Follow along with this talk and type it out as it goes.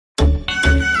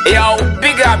Yo,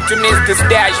 big up to Mr.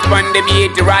 Stash on the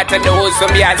beat, right at the house, so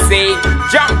me I say,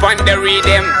 jump on the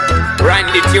rhythm, run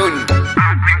the tune.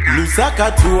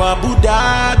 Lusaka to Abu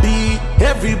Dhabi,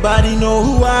 everybody know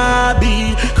who I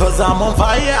be. Cause I'm on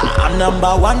fire, I'm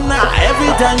 #1 now.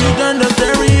 Every time you turn the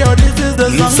stereo, this is the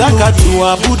song. Lusaka to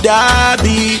Abu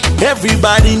Dhabi,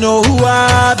 everybody know who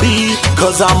I be.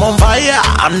 Cause I'm on fire,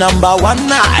 I'm #1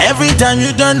 now. Every time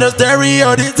you turn the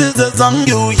stereo, this is the song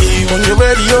you hear. On your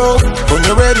radio, on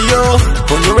your radio,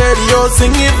 on your radio,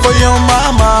 sing it for your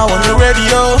mama. On your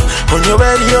radio, on your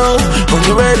radio, on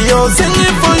your radio, sing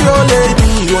it for your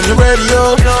lady. On your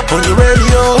radio, on your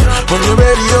radio, on your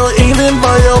radio, even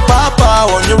for your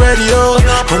papa. On your radio,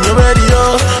 on your radio,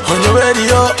 on your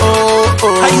radio, oh,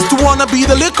 oh. I used to wanna be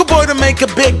the little boy to make a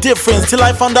big difference, till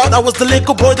I found out I was the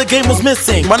little boy the game was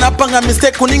missing. Manapanga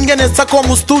mistake kuningene sako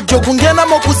mu studio, kungena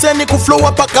mokuseni kuflow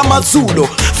up kama Zulu.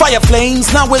 Fire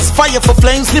flames, now it's fire for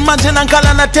flames. Nimanje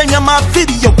nankala na tenya my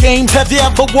video games. Have you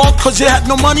ever walked cause you had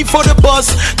no money for the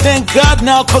bus? Thank God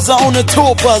now cause I own a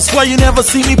tour bus. Why you never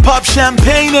see me pop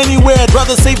champagne anywhere? I'd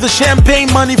rather save the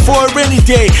champagne money for a rainy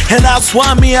day. And that's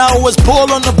why me, I always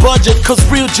pull on the budget. Cause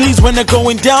real G's when they're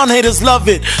going down, haters love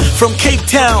it. From Cape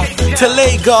Town to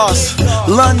Lagos,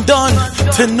 London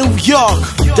to New York,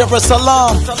 Dar es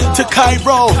Salaam to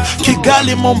Cairo,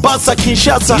 Kigali, Mombasa,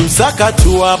 Kinshasa, Lusaka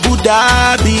to Abu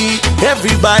Dhabi.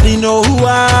 Everybody know who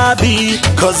I be.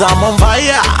 Cause I'm on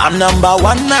fire, I'm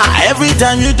 #1 now. Every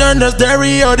time you turn the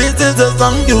stereo, this is the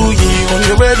song you hear. On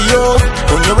your radio,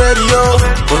 on your radio,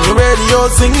 on your radio,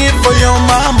 sing it for your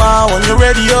mama. On your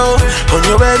radio, on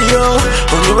your radio,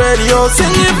 on your radio,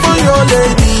 sing it for your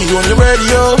lady. On your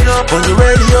radio, on your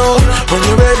radio, on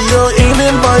your radio,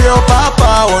 even for your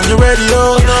papa. On your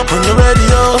radio, on your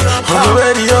radio, on your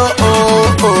radio,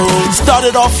 oh, oh.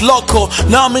 Started off local,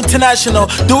 now I'm international.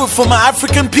 Do it for my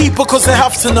African people cause they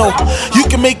have to know. You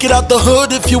can make it out the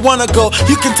hood if you wanna go.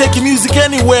 You can take your music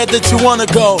anywhere that you wanna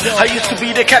go. I used to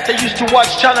be the cat that used to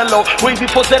watch Channel O, way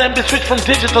before ZMB switched from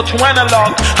digital to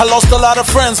analog. I lost a lot of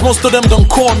friends, most of them don't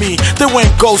call me. They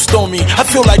went ghost on me, I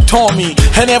feel like Tommy.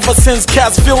 And ever since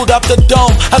cats filled up the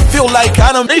dome, I feel like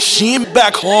I done machine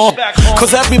back home.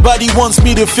 Cause everybody wants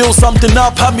me to feel something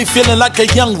up. Have me feeling like a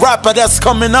young rapper that's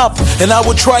coming up. And I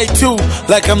would try too,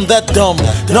 like I'm that dumb,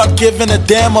 not giving a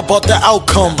damn about the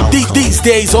outcome. These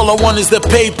days all I want is the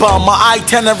paper. My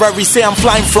itinerary say I'm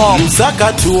flying from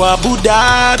Lusaka to Abu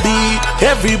Dhabi.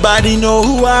 Everybody know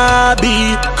who I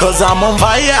be. Cause I'm on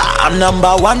fire, I'm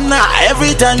 #1 now.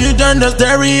 Every time you turn the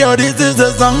stereo, this is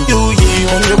the song you hear.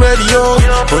 On your radio,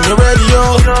 on your radio,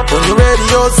 on your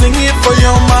radio, sing it for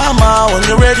your mama. On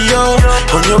your radio,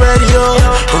 on your radio,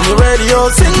 on your radio,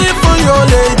 sing it for your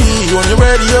lady. On your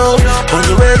radio, on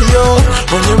your radio,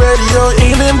 on your radio,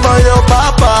 even for your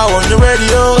papa. On your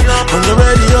radio, on your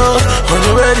radio, on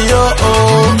your radio,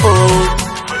 oh, oh.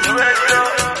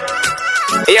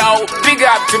 Yo, big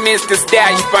up to Mr.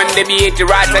 Stash on the beat,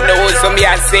 right at the house, so me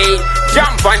I say,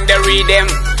 jump on the rhythm,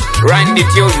 run the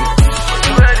tune.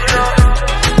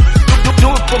 Do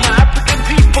it for my African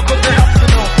people cause they have to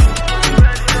know.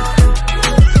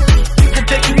 You can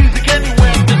take your music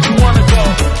anywhere that you wanna go.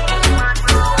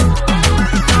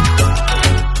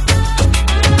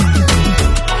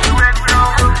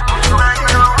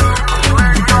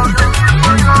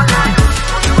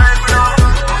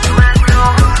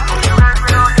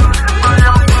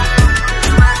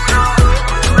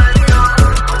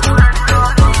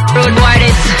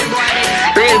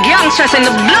 Real gangsters in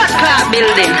the blood clot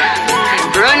building.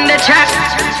 Run the track.